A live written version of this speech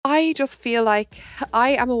I just feel like I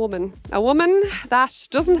am a woman that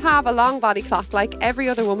doesn't have a long body clock like every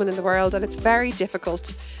other woman in the world, and it's very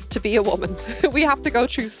difficult to be a woman. We have to go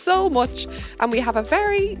through so much, and we have a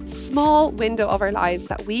very small window of our lives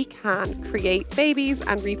that we can create babies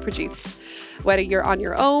and reproduce. Whether you're on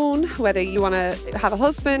your own, whether you want to have a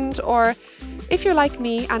husband, or if you're like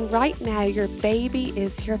me and right now your baby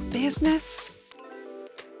is your business.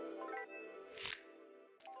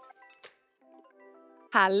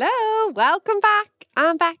 Hello, welcome back.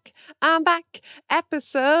 I'm back.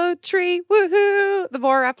 Episode 3, woohoo! The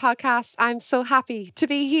Mora podcast. I'm so happy to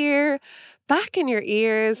be here, back in your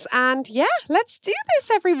ears. And yeah, let's do this,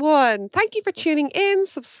 everyone. Thank you for tuning in,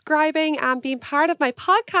 subscribing, and being part of my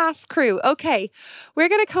podcast crew. Okay, we're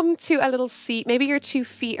going to come to a little seat. Maybe your 2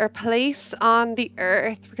 feet are placed on the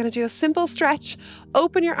earth. We're going to do a simple stretch.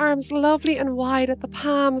 Open your arms lovely and wide at the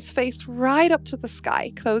palms, face right up to the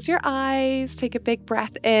sky. Close your eyes, take a big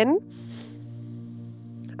breath in.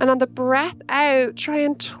 And on the breath out, try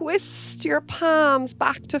and twist your palms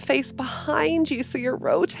back to face behind you so you're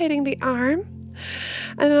rotating the arm.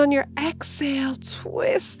 And then on your exhale,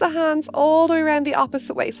 twist the hands all the way around the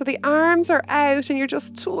opposite way. So the arms are out and you're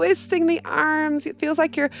just twisting the arms. It feels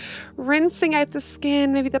like you're rinsing out the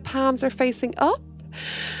skin. Maybe the palms are facing up.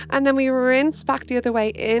 And then we rinse back the other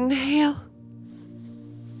way. Inhale.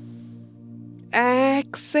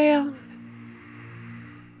 Exhale.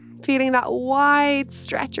 Feeling that wide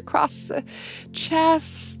stretch across the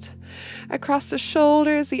chest, across the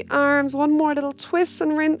shoulders, the arms. One more little twist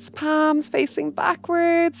and rinse, palms facing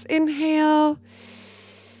backwards. Inhale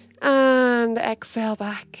and exhale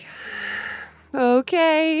back.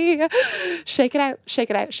 Okay. Shake it out.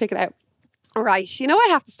 All right, I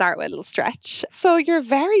have to start with a little stretch. So you're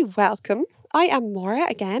very welcome. I am Mora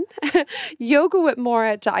again.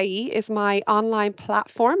 YogaWithMora.ie is my online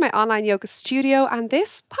platform, my online yoga studio, and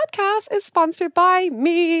this podcast is sponsored by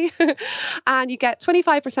me. And you get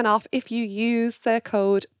 25% off if you use the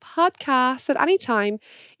code podcast at any time,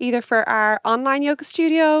 either for our online yoga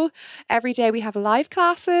studio. Every day we have live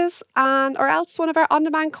classes, or else one of our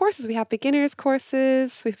on-demand courses. We have beginners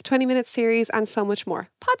courses, we have a 20-minute series, and so much more.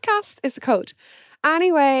 Podcast is the code.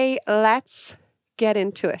 Anyway, let's get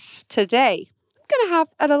into it. Today, I'm going to have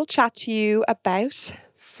a little chat to you about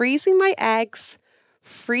freezing my eggs,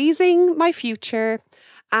 freezing my future,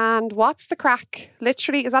 and what's the crack?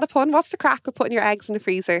 Literally, is that a pun? What's the crack of putting your eggs in the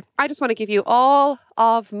freezer? I just want to give you all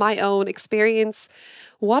of my own experience,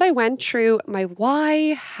 what I went through, my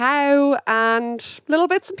why, how, and little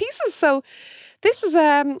bits and pieces. So this is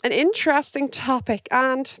an interesting topic,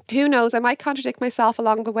 and who knows, I might contradict myself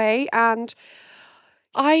along the way. And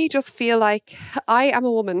I just feel like I am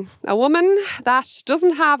a woman that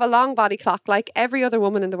doesn't have a long body clock like every other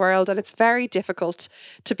woman in the world, and it's very difficult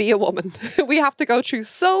to be a woman. We have to go through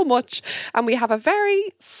so much, and we have a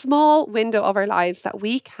very small window of our lives that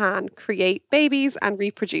we can create babies and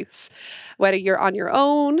reproduce. Whether you're on your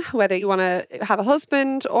own, whether you want to have a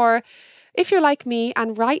husband, or if you're like me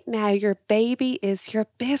and right now your baby is your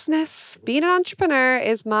business. Being an entrepreneur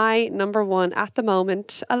is my number one at the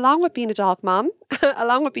moment, along with being a dog mom,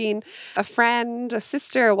 along with being a friend, a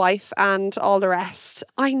sister, a wife, and all the rest.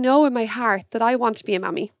 I know in my heart that I want to be a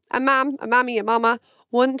mammy, a mama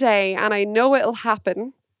one day, and I know it'll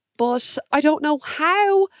happen, but I don't know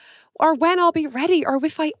how or when I'll be ready, or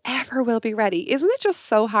if I ever will be ready. Isn't it just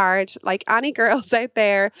so hard? Like any girls out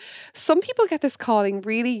there, some people get this calling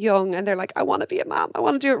really young and they're like, I want to be a mom. I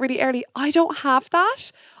want to do it really early. I don't have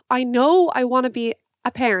that. I know I want to be a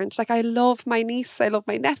parent. Like I love my niece. I love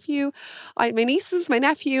my nephew. My nieces, my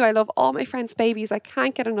nephew. I love all my friends' babies. I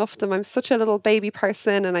can't get enough of them. I'm such a little baby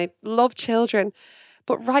person and I love children.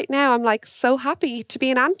 But right now I'm like so happy to be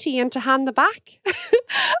an auntie and to hand them back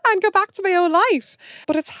and go back to my own life.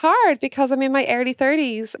 But it's hard because I'm in my early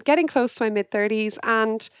 30s, getting close to my mid 30s.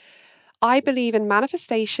 And I believe in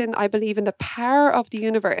manifestation. I believe in the power of the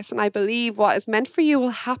universe. And I believe what is meant for you will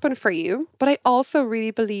happen for you. But I also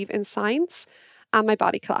really believe in science and my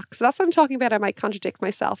body clock. So that's what I'm talking about. I might contradict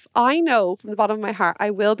myself. I know from the bottom of my heart, I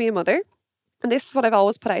will be a mother. And this is what I've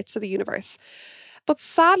always put out to the universe. But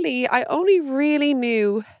sadly, I only really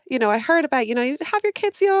knew, I heard about, you have your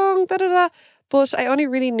kids young, but I only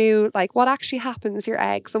really knew like what actually happens, your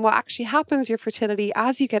eggs, and what actually happens, your fertility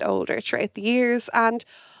as you get older throughout the years. And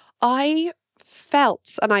I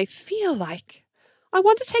felt, and I feel like I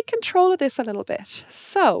want to take control of this a little bit.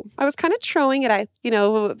 So I was kind of throwing it out,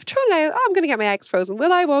 oh, I'm going to get my eggs frozen.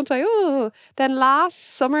 Will I, won't I? Oh. Then last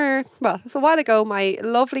summer, well, it's a while ago, my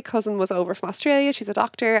lovely cousin was over from Australia. She's a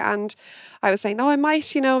doctor. And I was saying, I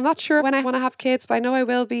might, I'm not sure when I want to have kids, but I know I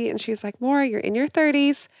will be. And she's like, Maura, you're in your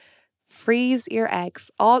 30s. freeze your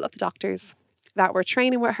eggs. All of the doctors that were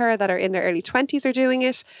training with her that are in their early 20s are doing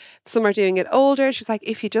it. Some are doing it older. She's like,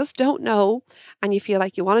 if you just don't know and you feel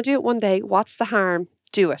like you want to do it one day, what's the harm?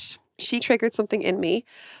 Do it. She triggered something in me.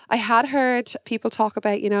 I had heard people talk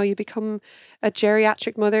about, you become a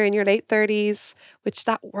geriatric mother in your late 30s, which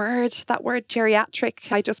that word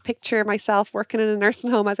geriatric, I just picture myself working in a nursing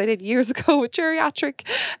home as I did years ago with geriatric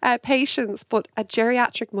patients. But a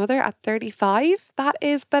geriatric mother at 35, that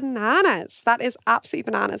is bananas. That is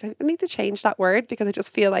absolutely bananas. I need to change that word because I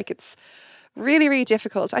just feel like it's really, really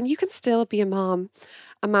difficult. And you can still be a mom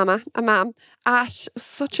at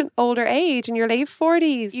such an older age in your late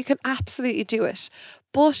 40s. You can absolutely do it,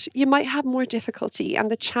 but you might have more difficulty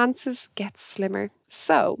and the chances get slimmer.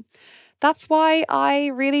 So that's why I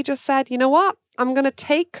really just said, you know what? I'm going to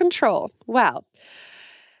take control. Well,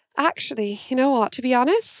 actually, you know what? To be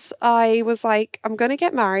honest, I was like, I'm going to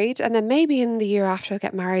get married, and then maybe in the year after I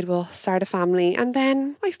get married, we'll start a family. And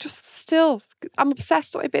then I'm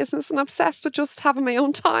obsessed with my business and obsessed with just having my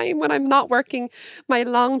own time when I'm not working my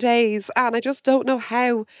long days. And I just don't know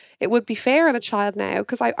how it would be fair on a child now,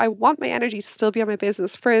 because I want my energy to still be on my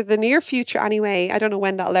business for the near future anyway. I don't know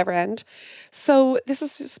when that'll ever end. So this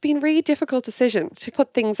has just been a really difficult decision to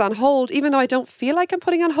put things on hold, even though I don't feel like I'm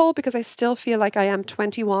putting on hold, because I still feel like I am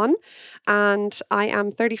 21 and I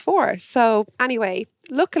am 34. So anyway,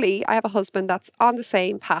 luckily, I have a husband that's on the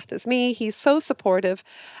same path as me. He's so supportive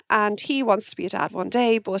and he wants to be a dad one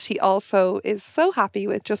day, but he also is so happy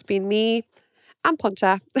with just being me and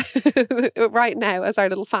Punta right now as our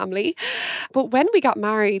little family. But when we got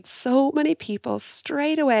married, so many people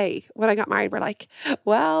straight away when I got married were like,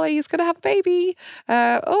 well, he's going to have a baby.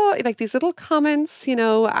 Like these little comments,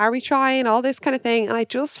 are we trying? All this kind of thing. And I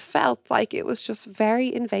just felt like it was just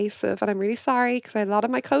very invasive. And I'm really sorry because a lot of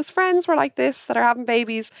my close friends were like this that are having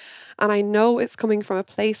babies. And I know it's coming from a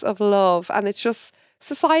place of love. And it's just,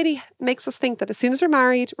 society makes us think that as soon as we're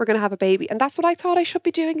married, we're going to have a baby. And that's what I thought I should be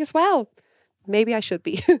doing as well. Maybe I should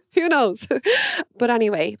be. Who knows? But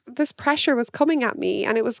anyway, this pressure was coming at me,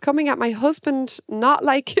 and it was coming at my husband, not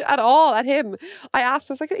like at all at him. I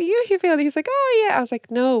asked, I was like, are you feeling? He's like, oh yeah. I was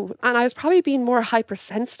like, no. And I was probably being more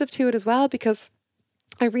hypersensitive to it as well, because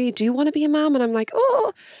I really do want to be a mom. And I'm like,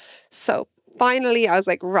 oh. So finally, I was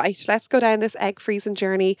like, right, let's go down this egg freezing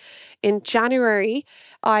journey. In January,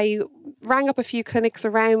 I rang up a few clinics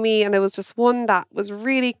around me, and there was just one that was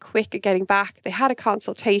really quick at getting back. They had a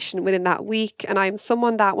consultation within that week, and I'm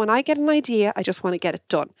someone that when I get an idea, I just want to get it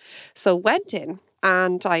done. So went in,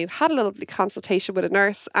 and I had a little consultation with a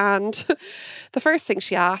nurse, and the first thing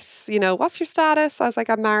she asks, what's your status? I was like,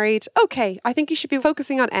 I'm married. Okay, I think you should be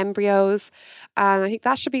focusing on embryos, and I think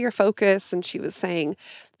that should be your focus. And she was saying,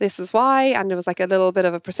 this is why. And there was like a little bit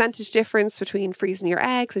of a percentage difference between freezing your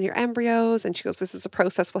eggs and your embryos. And she goes, this is a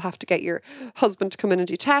process. We'll have to get your husband to come in and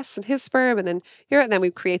do tests and his sperm. And then we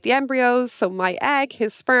create the embryos. So my egg,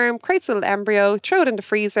 his sperm, creates a little embryo, throw it in the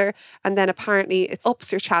freezer. And then apparently it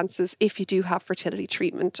ups your chances if you do have fertility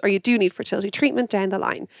treatment, or you do need fertility treatment down the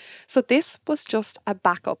line. So this was just a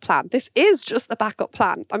backup plan. This is just a backup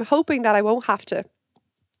plan. I'm hoping that I won't have to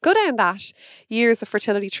go down that years of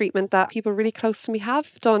fertility treatment that people really close to me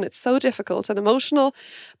have done. It's so difficult and emotional,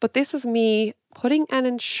 but this is me putting an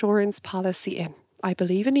insurance policy in. I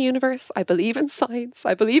believe in the universe, I believe in science,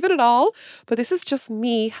 I believe in it all, but this is just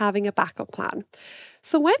me having a backup plan.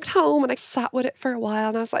 So I went home and I sat with it for a while,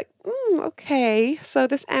 and I was like, okay, so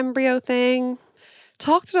this embryo thing,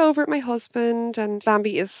 talked it over with my husband, and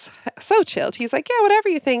Bambi is so chilled. He's like, yeah, whatever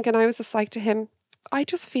you think. And I was just like to him, I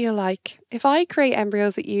just feel like if I create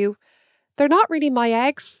embryos at you, they're not really my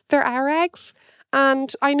eggs, they're our eggs.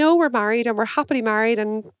 And I know we're married and we're happily married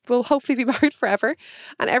and we'll hopefully be married forever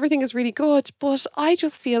and everything is really good. But I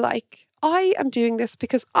just feel like I am doing this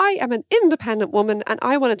because I am an independent woman and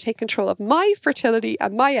I want to take control of my fertility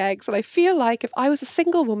and my eggs. And I feel like if I was a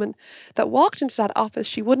single woman that walked into that office,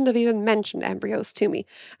 she wouldn't have even mentioned embryos to me.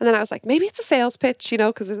 And then I was like, maybe it's a sales pitch,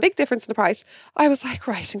 because there's a big difference in the price. I was like,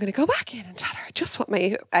 right, I'm going to go back in and tell her I just want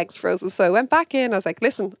my eggs frozen. So I went back in. I was like,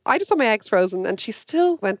 listen, I just want my eggs frozen. And she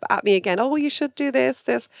still went at me again. Oh, you should do this.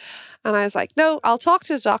 And I was like, no, I'll talk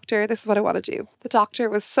to the doctor. This is what I want to do. The doctor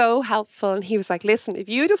was so helpful. And he was like, listen, if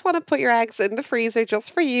you just want to put your eggs in the freezer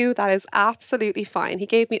just for you, that is absolutely fine. He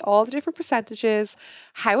gave me all the different percentages,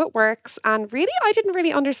 how it works. And really, I didn't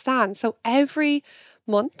really understand. So every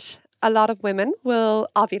month, a lot of women will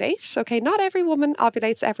ovulate. Okay, not every woman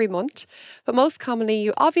ovulates every month, but most commonly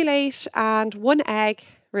you ovulate and one egg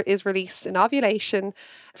is released in ovulation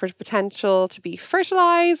for potential to be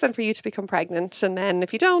fertilized and for you to become pregnant. And then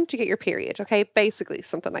if you don't, you get your period. Okay, basically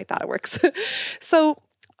something like that it works. So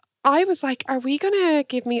I was like, are we going to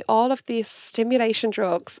give me all of these stimulation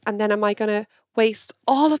drugs and then am I going to waste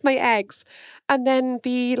all of my eggs and then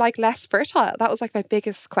be like less fertile? That was like my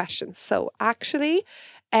biggest question. So actually,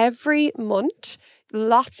 every month,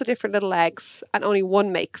 lots of different little eggs and only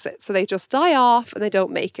one makes it. So they just die off and they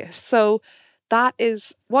don't make it. So that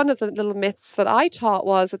is one of the little myths that I taught,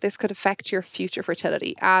 was that this could affect your future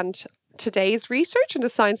fertility. And today's research and the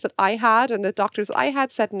science that I had and the doctors I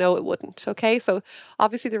had said no, it wouldn't. Okay, so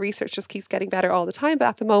obviously the research just keeps getting better all the time, but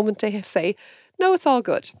at the moment they say no, it's all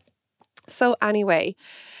good. So anyway,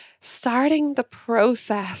 starting the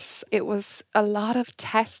process, it was a lot of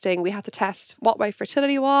testing. We had to test what my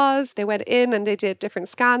fertility was. They went in and they did different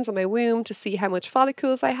scans on my womb to see how much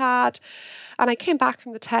follicles I had. And I came back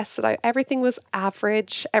from the test that everything was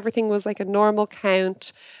average. Everything was like a normal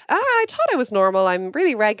count. I thought I was normal. I'm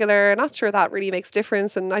really regular. Not sure that really makes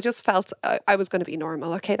difference. And I just felt I was going to be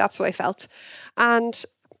normal. Okay, that's what I felt. And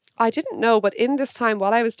I didn't know, but in this time,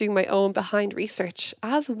 while I was doing my own behind research,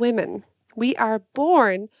 as women, we are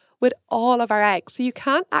born with all of our eggs. So you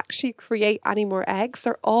can't actually create any more eggs.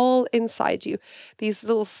 They're all inside you, these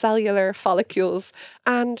little cellular follicles.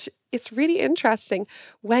 And it's really interesting.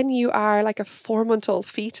 When you are like a 4-month-old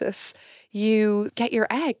fetus, you get your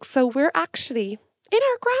eggs. So we're actually in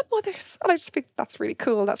our grandmothers. And I just think that's really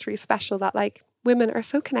cool. That's really special that like women are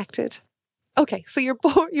so connected. Okay, so you're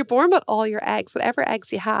born with all your eggs. Whatever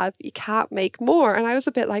eggs you have, you can't make more. And I was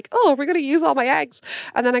a bit like, oh, we're going to use all my eggs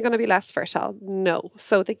and then I'm going to be less fertile. No.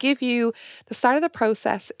 So they give you, the start of the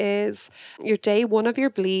process is your day 1 of your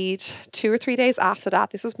bleed, 2 or 3 days after that.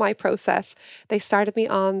 This is my process. They started me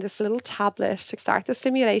on this little tablet to start the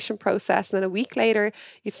stimulation process. And then a week later,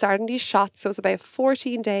 you start in these shots. So it's about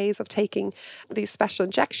 14 days of taking these special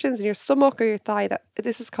injections in your stomach or your thigh.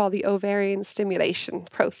 This is called the ovarian stimulation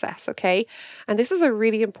process. Okay. And this is a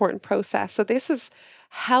really important process. So this is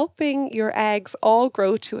helping your eggs all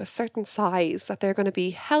grow to a certain size that they're going to be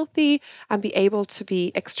healthy and be able to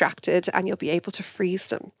be extracted, and you'll be able to freeze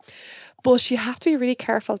them. But you have to be really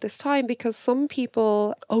careful at this time because some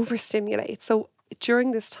people overstimulate. So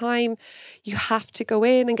during this time, you have to go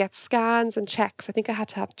in and get scans and checks. I think I had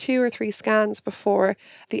to have 2 or 3 scans before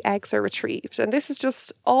the eggs are retrieved. And this is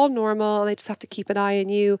just all normal. And I just have to keep an eye on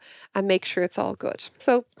you and make sure it's all good.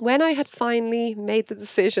 So when I had finally made the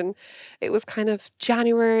decision, it was kind of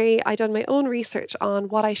January. I'd done my own research on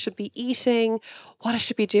what I should be eating, what I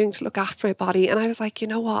should be doing to look after my body. And I was like, you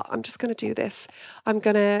know what? I'm just going to do this. I'm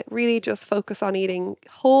going to really just focus on eating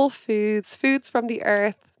whole foods, foods from the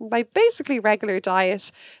earth, my basically regular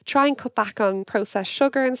diet, try and cut back on processed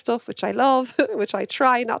sugar and stuff, which I love, which I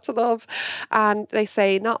try not to love. And they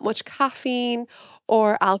say not much caffeine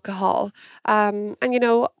or alcohol. And, you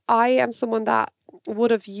know, I am someone that would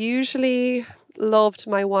have usually loved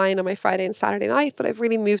my wine on my Friday and Saturday night, but I've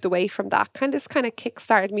really moved away from that. This kind of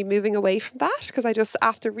kickstarted me moving away from that because I just,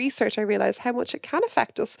 after research, I realized how much it can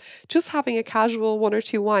affect us just having a casual 1 or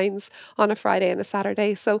 2 wines on a Friday and a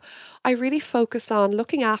Saturday. So I really focused on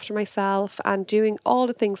looking after myself and doing all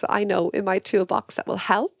the things that I know in my toolbox that will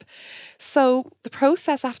help. So the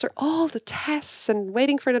process after all the tests and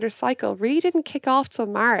waiting for another cycle really didn't kick off till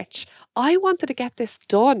March. I wanted to get this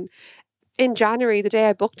done in January, the day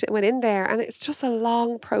I booked it, went in there, and it's just a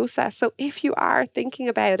long process. So if you are thinking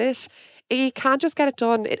about it, you can't just get it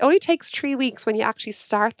done. It only takes 3 weeks when you actually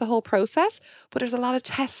start the whole process, but there's a lot of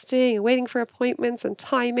testing and waiting for appointments and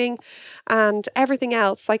timing and everything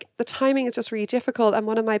else. Like the timing is just really difficult. And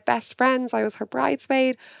one of my best friends, I was her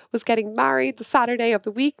bridesmaid, was getting married the Saturday of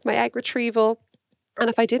the week, my egg retrieval. And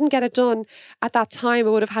if I didn't get it done at that time, I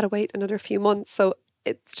would have had to wait another few months. So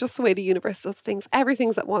it's just the way the universe does things.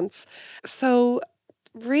 Everything's at once. So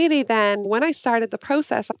really then when I started the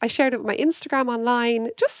process, I shared it with my Instagram online.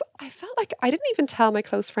 I felt like I didn't even tell my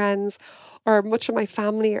close friends or much of my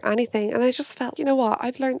family or anything. And I just felt, you know what,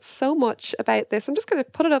 I've learned so much about this. I'm just going to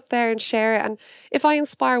put it up there and share it. And if I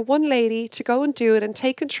inspire one lady to go and do it and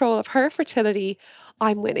take control of her fertility,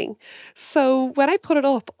 I'm winning. So when I put it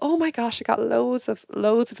up, oh my gosh, I got loads of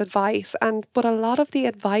advice. But a lot of the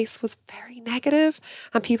advice was very negative.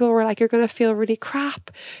 And people were like, you're going to feel really crap.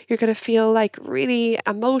 You're going to feel like really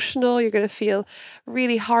emotional. You're going to feel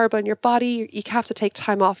really horrible in your body. You have to take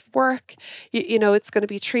time off work. You know, it's going to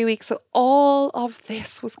be 3 weeks. So all of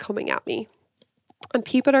this was coming at me. And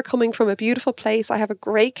people are coming from a beautiful place. I have a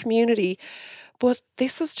great community. But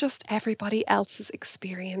this was just everybody else's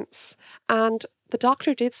experience. And the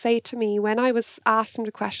doctor did say to me when I was asked him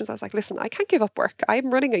the questions, I was like, listen, I can't give up work.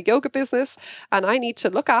 I'm running a yoga business and I need to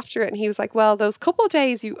look after it. And he was like, well, those couple of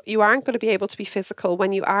days you aren't going to be able to be physical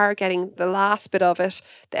when you are getting the last bit of it,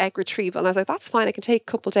 the egg retrieval. And I was like, that's fine. I can take a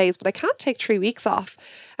couple of days, but I can't take 3 weeks off.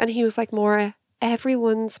 And he was like, Maura,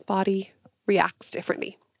 everyone's body reacts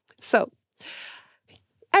differently. So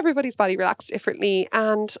everybody's body reacts differently.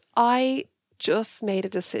 And I just made a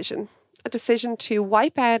decision to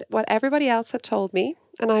wipe out what everybody else had told me.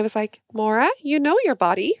 And I was like, Maura, you know your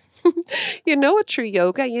body. You know it through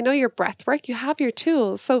yoga. You know your breath work. You have your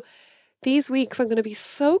tools. So these weeks, I'm going to be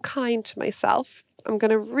so kind to myself. I'm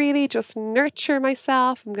going to really just nurture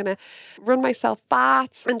myself. I'm going to run myself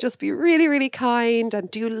baths and just be really, really kind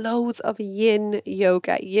and do loads of yin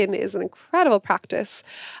yoga. Yin is an incredible practice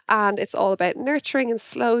and it's all about nurturing and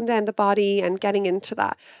slowing down the body and getting into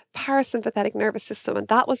that parasympathetic nervous system. And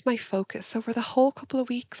that was my focus. Over the whole couple of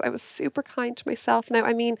weeks, I was super kind to myself. Now,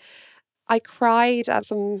 I mean, I cried at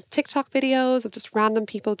some TikTok videos of just random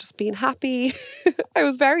people just being happy. I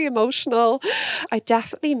was very emotional. I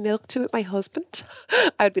definitely milked it with my husband.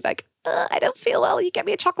 I'd be like, I don't feel well. You get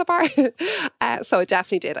me a chocolate bar. So I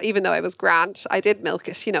definitely did. Even though I was grand, I did milk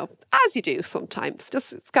it, as you do sometimes.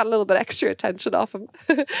 Just it's got a little bit extra attention off him.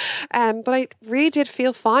 But I really did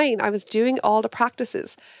feel fine. I was doing all the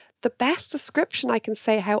practices. The best description I can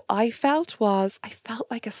say how I felt was I felt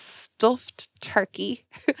like a stuffed turkey.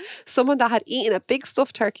 Someone that had eaten a big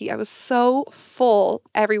stuffed turkey. I was so full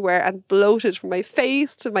everywhere and bloated from my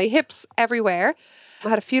face to my hips everywhere. I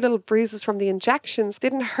had a few little bruises from the injections.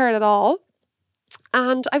 Didn't hurt at all.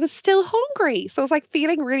 And I was still hungry. So it was like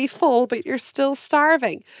feeling really full, but you're still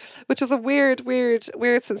starving, which is a weird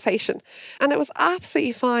sensation. And it was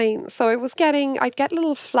absolutely fine. So I'd get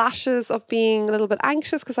little flashes of being a little bit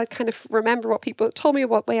anxious because I'd kind of remember what people told me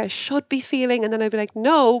what way I should be feeling. And then I'd be like,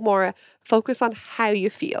 no, Maura, focus on how you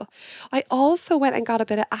feel. I also went and got a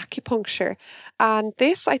bit of acupuncture. And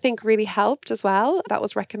this, I think, really helped as well. That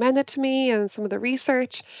was recommended to me and some of the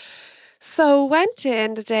research. So went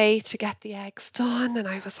in the day to get the eggs done and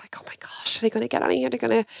I was like, oh my gosh, are they going to get any?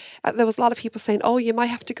 There was a lot of people saying, oh, you might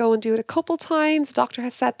have to go and do it a couple times. The doctor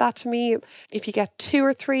has said that to me. If you get 2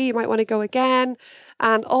 or 3, you might want to go again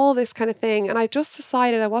and all this kind of thing. And I just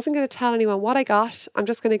decided I wasn't going to tell anyone what I got. I'm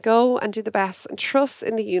just going to go and do the best and trust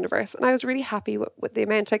in the universe. And I was really happy with the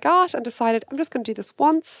amount I got and decided I'm just going to do this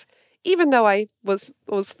once, even though I was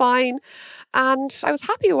fine. And I was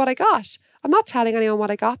happy with what I got. I'm not telling anyone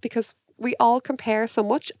what I got because we all compare so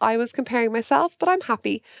much. I was comparing myself, but I'm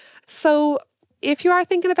happy. So if you are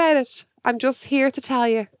thinking about it, I'm just here to tell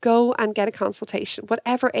you, go and get a consultation,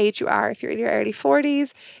 whatever age you are. If you're in your early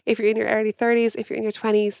 40s, if you're in your early 30s, if you're in your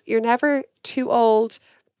 20s, you're never too old.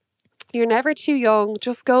 You're never too young.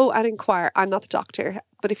 Just go and inquire. I'm not the doctor.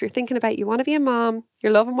 But if you're thinking about you want to be a mom,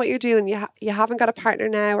 you're loving what you're doing, you haven't got a partner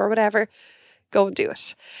now or whatever, go and do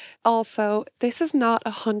it. Also, this is not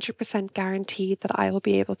 100% guaranteed that I will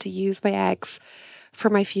be able to use my eggs for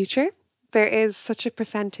my future. There is such a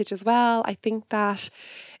percentage as well. I think that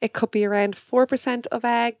it could be around 4% of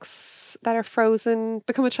eggs that are frozen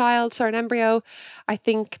become a child or an embryo. I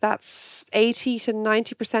think that's 80 to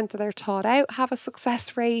 90% that are taught out have a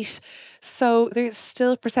success rate. So there's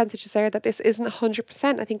still percentages there that this isn't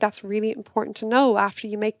 100%. I think that's really important to know after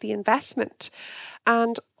you make the investment.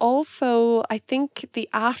 And also, I think my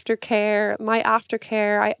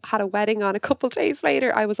aftercare, I had a wedding on a couple of days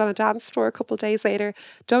later. I was on a dance floor a couple of days later.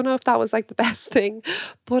 Don't know if that was like the best thing,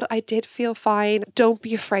 but I did feel fine. Don't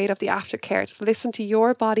be afraid of the aftercare. Just listen to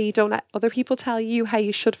your body. Don't let other people tell you how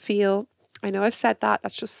you should feel. I know I've said that.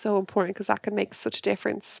 That's just so important because that can make such a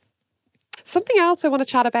difference. Something else I want to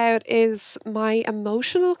chat about is my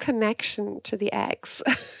emotional connection to the eggs.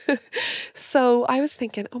 So I was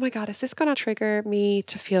thinking, oh my God, is this going to trigger me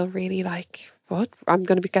to feel really like, what? I'm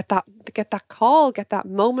going to get that call, get that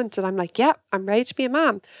moment. And I'm like, yeah, I'm ready to be a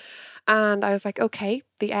mom. And I was like, okay,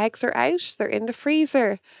 the eggs are out. They're in the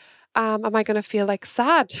freezer. Am I going to feel like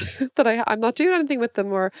sad that I'm not doing anything with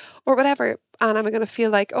them or whatever? And am I going to feel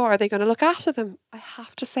like, oh, are they going to look after them? I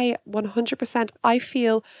have to say 100%, I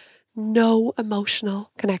feel no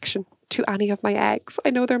emotional connection to any of my eggs. I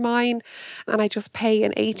know they're mine and I just pay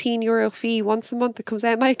an €18 fee once a month that comes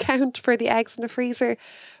out of my account for the eggs in the freezer.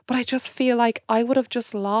 But I just feel like I would have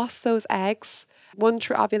just lost those eggs, one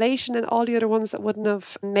through ovulation and all the other ones that wouldn't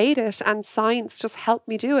have made it, and science just helped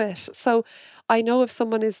me do it. So I know if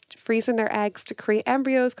someone is freezing their eggs to create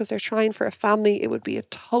embryos because they're trying for a family, it would be a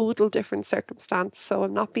total different circumstance. So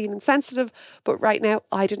I'm not being insensitive, but right now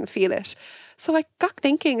I didn't feel it. So I got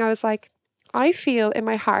thinking, I was like, I feel in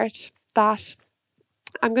my heart that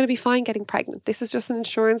I'm going to be fine getting pregnant. This is just an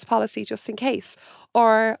insurance policy just in case.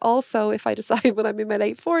 Or also, if I decide when I'm in my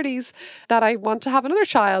late 40s that I want to have another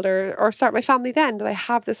child or start my family then, that I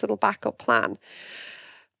have this little backup plan.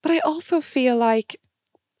 But I also feel like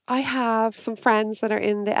I have some friends that are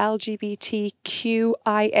in the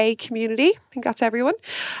LGBTQIA community. I think that's everyone.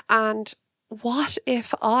 And what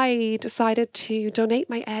if I decided to donate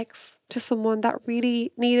my eggs to someone that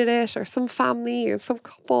really needed it, or some family or some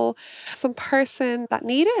couple, some person that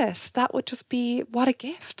needed it? That would just be, what a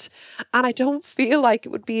gift. And I don't feel like it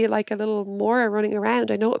would be like a little Maura running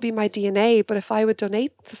around. I know it would be my DNA, but if I would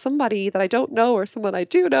donate to somebody that I don't know or someone I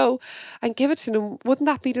do know and give it to them, wouldn't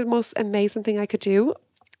that be the most amazing thing I could do?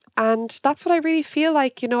 And that's what I really feel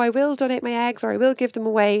like, I will donate my eggs or I will give them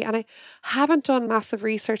away. And I haven't done massive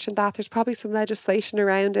research in that. There's probably some legislation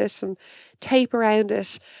around it, some tape around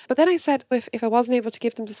it. But then I said, if I wasn't able to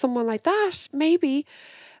give them to someone like that, maybe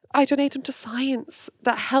I donate them to science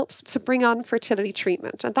that helps to bring on fertility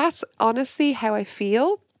treatment. And that's honestly how I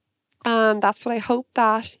feel. And that's what I hope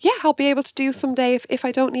that, I'll be able to do someday. If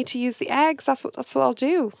I don't need to use the eggs, that's what I'll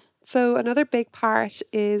do. So another big part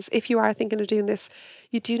is, if you are thinking of doing this,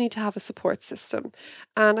 you do need to have a support system.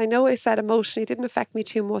 And I know I said emotionally it didn't affect me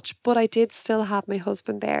too much, but I did still have my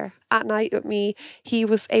husband there at night with me. He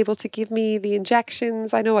was able to give me the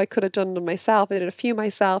injections. I know I could have done them myself. I did a few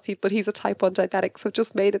myself, but he's a type 1 diabetic, so it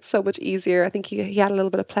just made it so much easier. I think he had a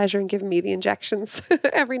little bit of pleasure in giving me the injections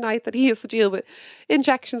every night, that he used to deal with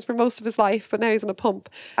injections for most of his life, but now he's on a pump.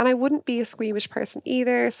 And I wouldn't be a squeamish person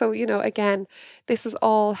either. So, again, this is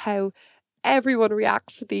all how everyone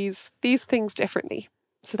reacts to these things differently.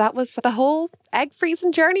 So that was the whole egg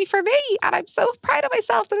freezing journey for me. And I'm so proud of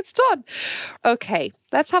myself that it's done. Okay,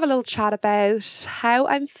 let's have a little chat about how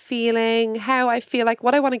I'm feeling, how I feel like,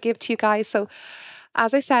 what I want to give to you guys. So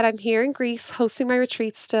as I said, I'm here in Greece hosting my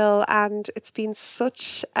retreat still, and it's been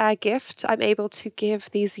such a gift. I'm able to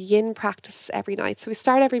give these yin practices every night. So we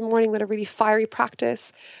start every morning with a really fiery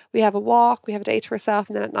practice. We have a walk, we have a day to ourselves,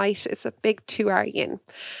 and then at night it's a big 2-hour yin.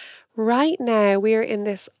 Right now, we're in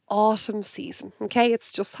this autumn season, okay?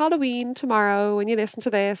 It's just Halloween tomorrow when you listen to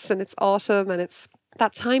this, and it's autumn, and it's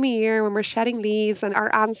that time of year when we're shedding leaves, and our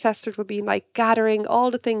ancestors will be like gathering all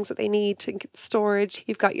the things that they need to get storage.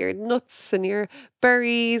 You've got your nuts and your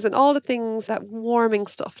berries and all the things, that warming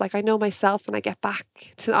stuff. Like, I know myself, when I get back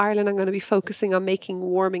to Ireland, I'm going to be focusing on making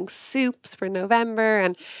warming soups for November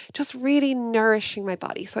and just really nourishing my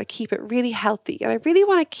body so I keep it really healthy. And I really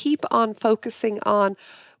want to keep on focusing on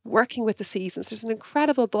working with the seasons. There's an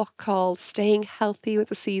incredible book called Staying Healthy with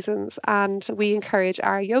the Seasons, and we encourage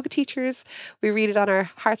our yoga teachers. We read it on our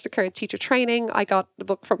Hearts of Courage teacher training. I got the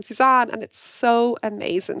book from Suzanne, and it's so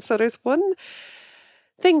amazing. So there's one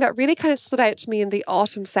thing that really kind of stood out to me in the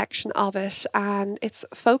autumn section of it, and it's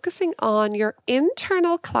focusing on your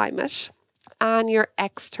internal climate and your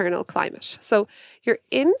external climate. So your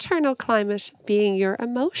internal climate being your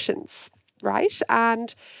emotions, right?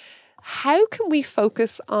 And how can we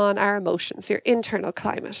focus on our emotions, your internal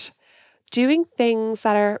climate? Doing things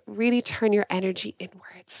that are really turn your energy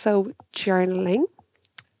inwards. So journaling,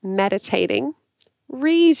 meditating,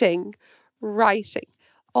 reading, writing.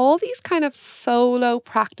 All these kind of solo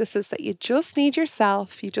practices that you just need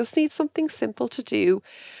yourself, you just need something simple to do.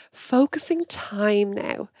 Focusing time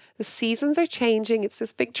now. The seasons are changing. It's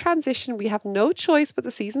this big transition. We have no choice but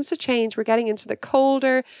the seasons to change. We're getting into the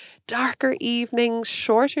colder, darker evenings,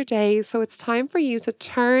 shorter days. So it's time for you to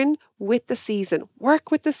turn with the season,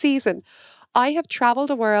 work with the season. I have traveled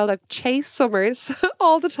the world. I've chased summers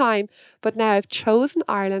all the time, but now I've chosen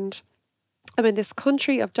Ireland. I'm in this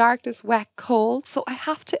country of darkness, wet, cold, so I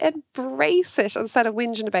have to embrace it instead of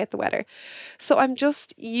whinging about the weather. So I'm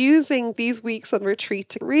just using these weeks on retreat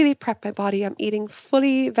to really prep my body. I'm eating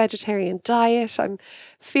fully vegetarian diet. I'm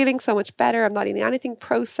feeling so much better. I'm not eating anything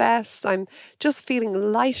processed. I'm just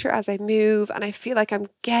feeling lighter as I move, and I feel like I'm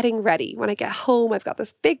getting ready. When I get home, I've got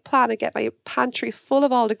this big plan to get my pantry full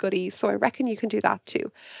of all the goodies, so I reckon you can do that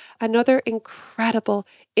too. Another incredible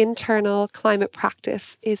internal climate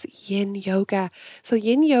practice is yin yoga. So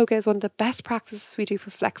yin yoga is one of the best practices we do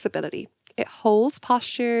for flexibility. It holds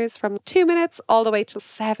postures from 2 minutes all the way to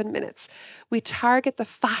 7 minutes. We target the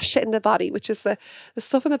fascia in the body, which is the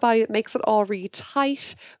stuff in the body that makes it all really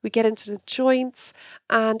tight. We get into the joints,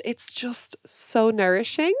 and it's just so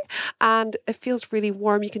nourishing, and it feels really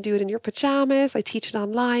warm. You can do it in your pajamas. I teach it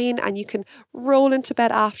online, and you can roll into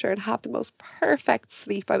bed after and have the most perfect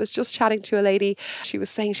sleep. I was just chatting to a lady. She was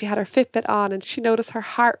saying she had her Fitbit on, and she noticed her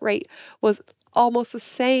heart rate was almost the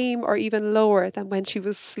same or even lower than when she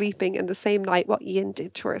was sleeping in the same night what yin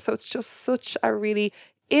did to her. So it's just such a really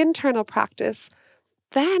internal practice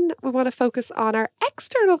Then we want to focus on our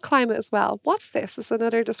external climate as well. What's this? It's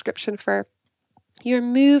another description for your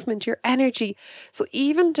movement, your energy. So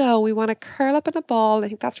even though we want to curl up in a ball, I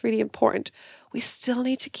think that's really important, we still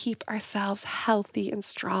need to keep ourselves healthy and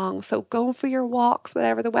strong. So going for your walks,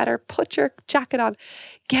 whatever the weather, put your jacket on,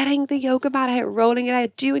 getting the yoga mat out, rolling it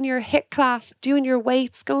out, doing your HIIT class, doing your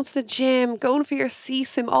weights, going to the gym, going for your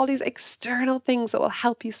CSIM, all these external things that will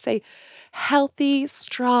help you stay healthy,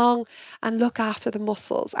 strong, and look after the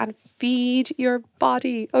muscles and feed your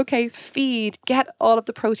body. Okay, feed, get all of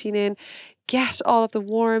the protein in, get all of the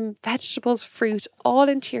warm vegetables, fruit, all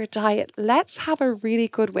into your diet. Let's have a really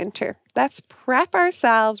good winter. Let's prep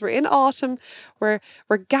ourselves. We're in autumn. We're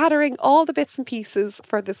gathering all the bits and pieces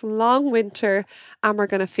for this long winter, and we're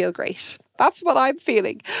going to feel great. That's what I'm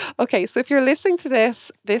feeling. Okay, so if you're listening to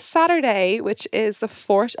this Saturday, which is the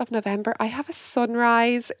 4th of November, I have a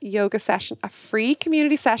sunrise yoga session, a free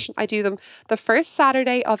community session. I do them the first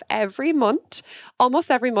Saturday of every month, almost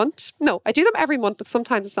every month. No, I do them every month, but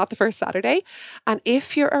sometimes it's not the first Saturday. And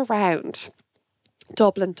if you're around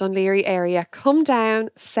Dublin, Dunleary area, come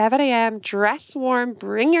down 7 a.m, dress warm,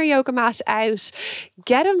 bring your yoga mat out,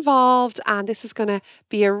 get involved, and this is going to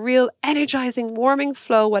be a real energizing, warming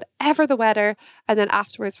flow, whatever the weather. And then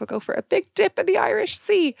afterwards we'll go for a big dip in the Irish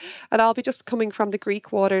Sea, and I'll be just coming from the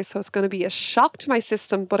Greek waters, so it's going to be a shock to my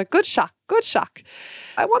system, but a good shock.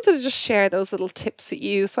 I wanted to just share those little tips with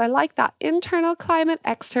you. So I like that internal climate,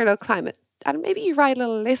 external climate, and maybe you write a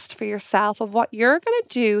little list for yourself of what you're going to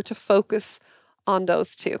do to focus on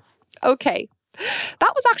those two. Okay,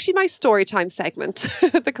 that was actually my story time segment,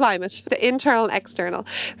 the climate, the internal and external.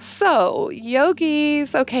 So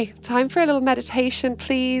yogis, okay, time for a little meditation.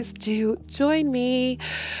 Please do join me.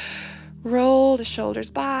 Roll the shoulders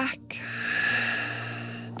back.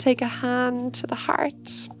 Take a hand to the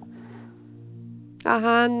heart, a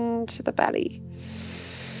hand to the belly.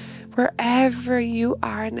 Wherever you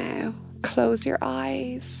are now, close your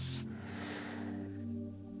eyes.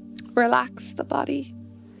 Relax the body.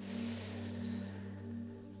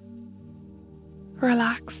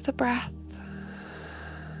 Relax the breath.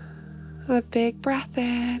 A big breath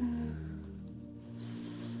in.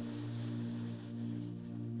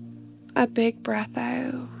 A big breath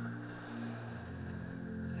out.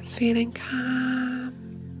 Feeling calm.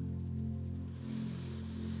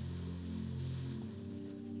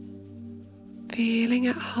 Feeling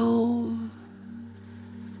at home.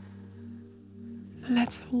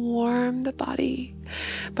 Let's warm the body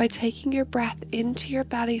by taking your breath into your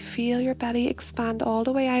belly. Feel your belly expand all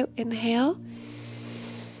the way out. Inhale.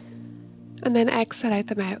 And then exhale out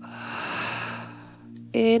the mouth.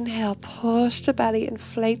 Inhale, push the belly,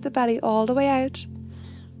 inflate the belly all the way out.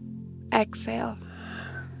 Exhale.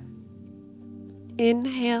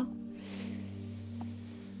 Inhale.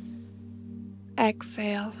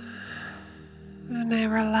 Exhale. And now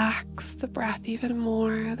relax the breath even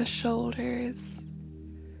more, the shoulders.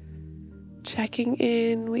 Checking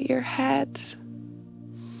in with your head.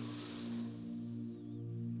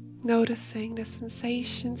 Noticing the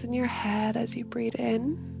sensations in your head as you breathe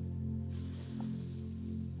in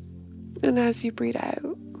and as you breathe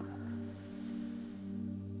out.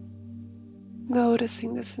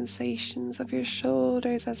 Noticing the sensations of your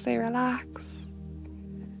shoulders as they relax.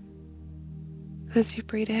 As you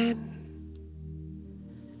breathe in.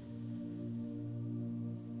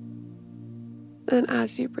 And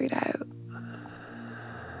as you breathe out.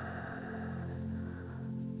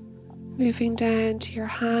 Moving down to your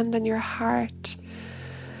hand and your heart.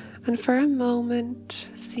 And for a moment,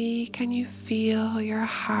 see, can you feel your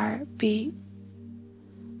heart beat?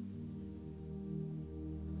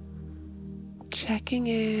 Checking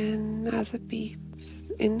in as it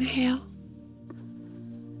beats. Inhale.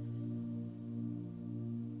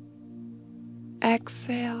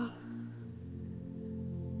 Exhale.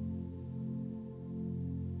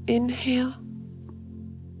 Inhale.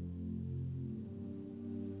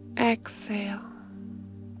 Exhale.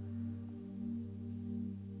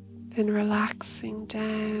 Then relaxing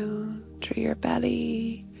down through your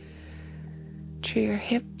belly, through your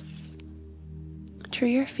hips, through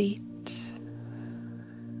your feet.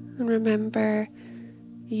 And remember,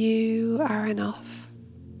 you are enough.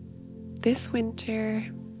 This winter,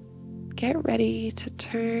 get ready to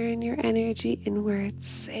turn your energy inwards.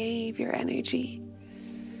 Save your energy.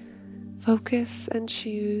 Focus and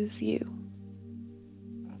choose you.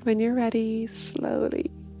 When you're ready, slowly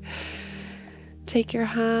take your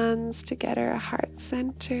hands together at heart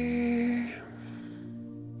center.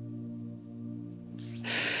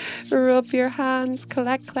 Rub your hands,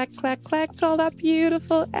 collect all that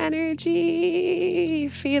beautiful energy.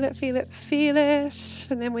 feel it, feel it, feel it.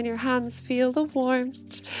 And then when your hands feel the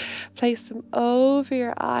warmth, place them over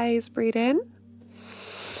your eyes. Breathe in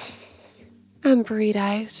and breathe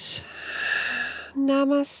out.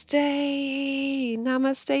 Namaste.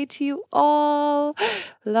 Namaste to you all.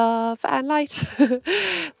 Love and light.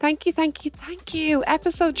 Thank you, thank you, thank you.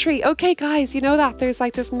 Episode 3. Okay, guys, you know that there's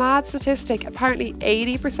like this mad statistic. Apparently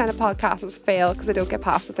 80% of podcasts fail because they don't get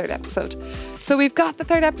past the 3rd episode. So we've got the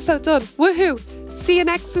 3rd episode done. Woohoo. See you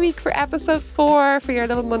next week for episode 4 for your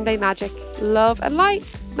little Monday magic. Love and light.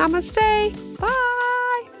 Namaste. Bye.